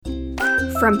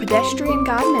From Pedestrian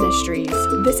God Ministries,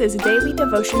 this is Daily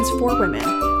Devotions for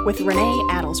Women with Renee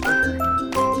Adelsberger.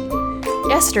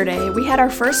 Yesterday, we had our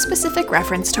first specific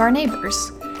reference to our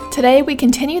neighbors. Today, we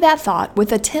continue that thought with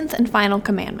the 10th and final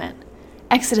commandment.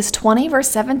 Exodus 20, verse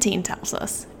 17 tells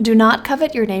us, "Do not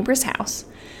covet your neighbor's house.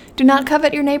 Do not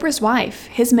covet your neighbor's wife,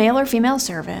 his male or female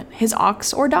servant, his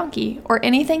ox or donkey, or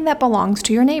anything that belongs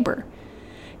to your neighbor."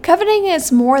 Coveting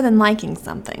is more than liking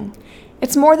something.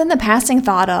 It's more than the passing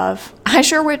thought of, "I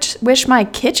sure wish my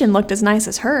kitchen looked as nice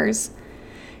as hers."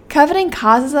 Coveting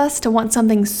causes us to want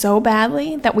something so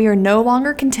badly that we are no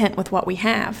longer content with what we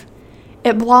have.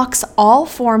 It blocks all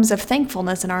forms of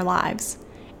thankfulness in our lives.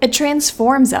 It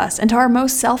transforms us into our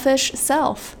most selfish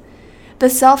self, the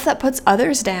self that puts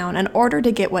others down in order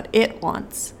to get what it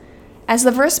wants. As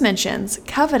the verse mentions,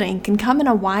 coveting can come in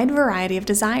a wide variety of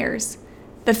desires: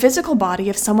 the physical body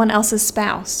of someone else's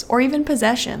spouse, or even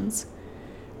possessions.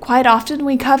 Quite often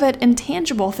we covet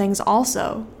intangible things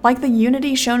also, like the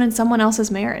unity shown in someone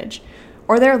else's marriage,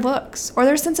 or their looks, or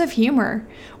their sense of humor,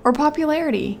 or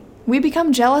popularity. We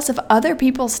become jealous of other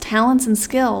people's talents and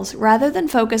skills rather than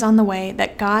focus on the way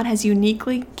that God has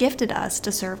uniquely gifted us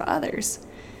to serve others.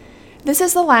 This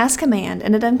is the last command,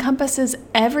 and it encompasses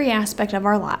every aspect of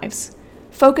our lives.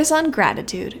 Focus on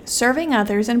gratitude, serving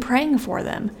others, and praying for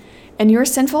them, and your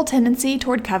sinful tendency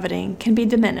toward coveting can be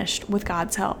diminished with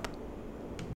God's help.